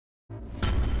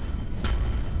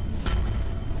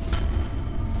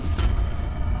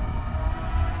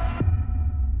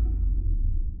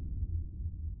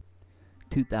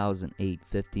2008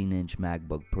 15-inch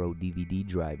MacBook Pro DVD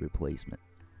drive replacement.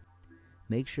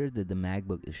 Make sure that the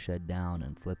MacBook is shut down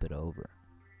and flip it over.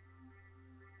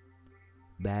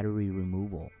 Battery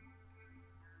removal.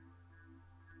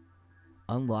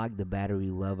 Unlock the battery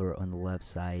lever on the left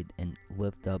side and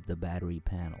lift up the battery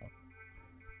panel.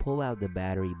 Pull out the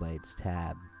battery by its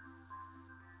tab.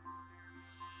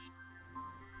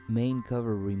 Main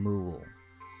cover removal.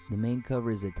 The main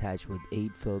cover is attached with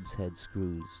 8 Phillips head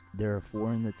screws. There are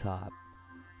 4 in the top,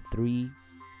 3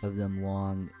 of them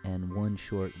long and 1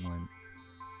 short one.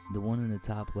 The one in the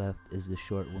top left is the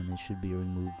short one and should be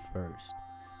removed first.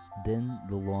 Then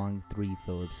the long 3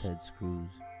 Phillips head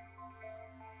screws.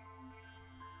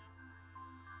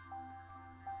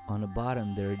 On the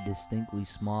bottom there are distinctly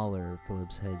smaller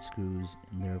Phillips head screws,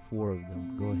 and there are 4 of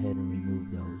them. Go ahead and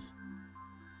remove those.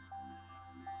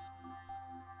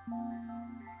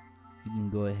 You can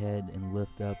go ahead and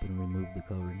lift up and remove the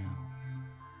cover now.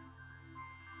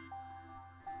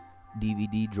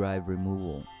 DVD drive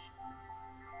removal.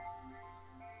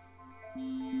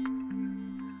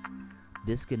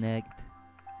 Disconnect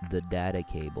the data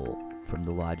cable from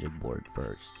the logic board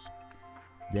first.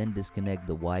 Then disconnect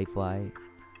the Wi-Fi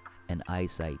and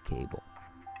eyesight cable.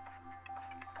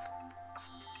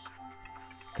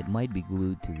 It might be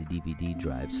glued to the DVD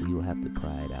drive, so you'll have to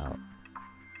pry it out.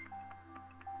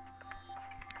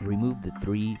 Remove the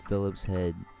 3 Phillips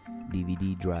head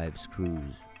DVD drive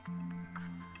screws.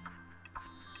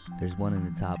 There's one in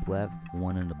the top left,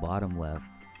 one in the bottom left,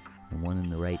 and one in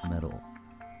the right middle.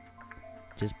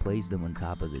 Just place them on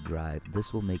top of the drive.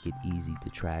 This will make it easy to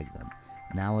track them.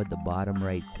 Now at the bottom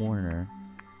right corner,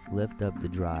 lift up the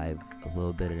drive a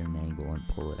little bit at an angle and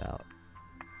pull it out.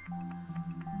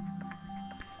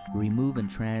 Remove and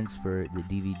transfer the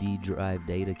DVD drive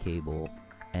data cable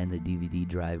and the DVD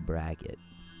drive bracket.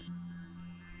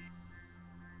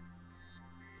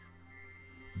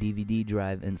 DVD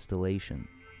drive installation.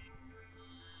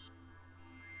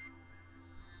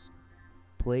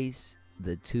 Place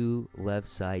the 2 left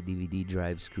side DVD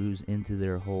drive screws into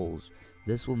their holes.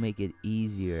 This will make it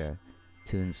easier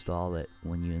to install it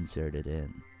when you insert it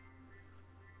in.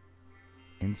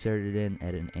 Insert it in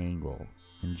at an angle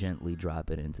and gently drop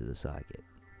it into the socket.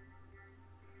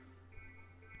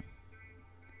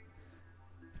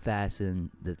 Fasten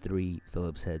the 3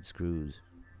 Phillips head screws.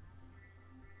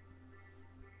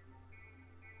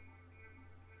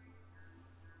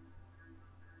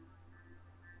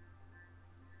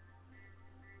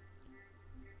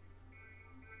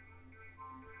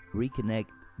 Reconnect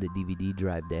the DVD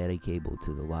drive data cable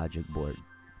to the logic board.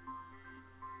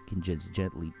 You can just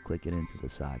gently click it into the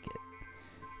socket.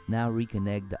 Now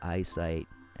reconnect the eyesight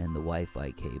and the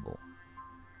Wi-Fi cable.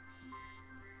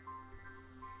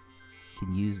 You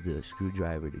can use the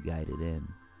screwdriver to guide it in.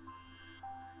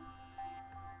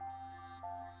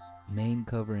 Main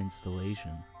cover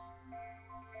installation.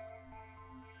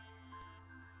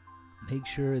 Make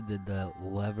sure that the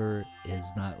lever is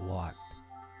not locked.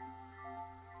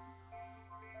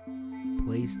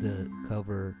 Place the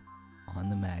cover on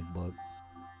the MacBook.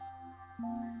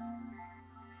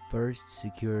 First,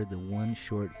 secure the 1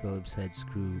 short Phillips head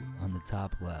screw on the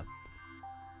top left.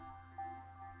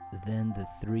 Then the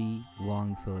 3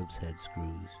 long Phillips head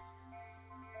screws.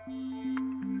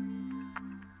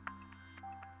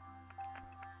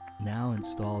 Now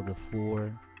install the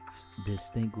 4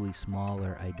 distinctly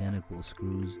smaller identical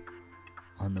screws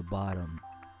on the bottom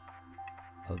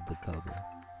of the cover.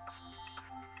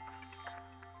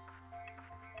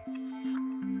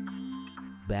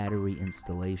 Battery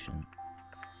installation.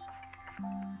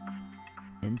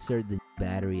 Insert the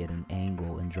battery at an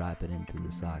angle and drop it into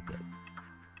the socket.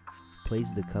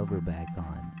 Place the cover back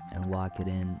on and lock it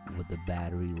in with the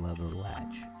battery lever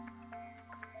latch.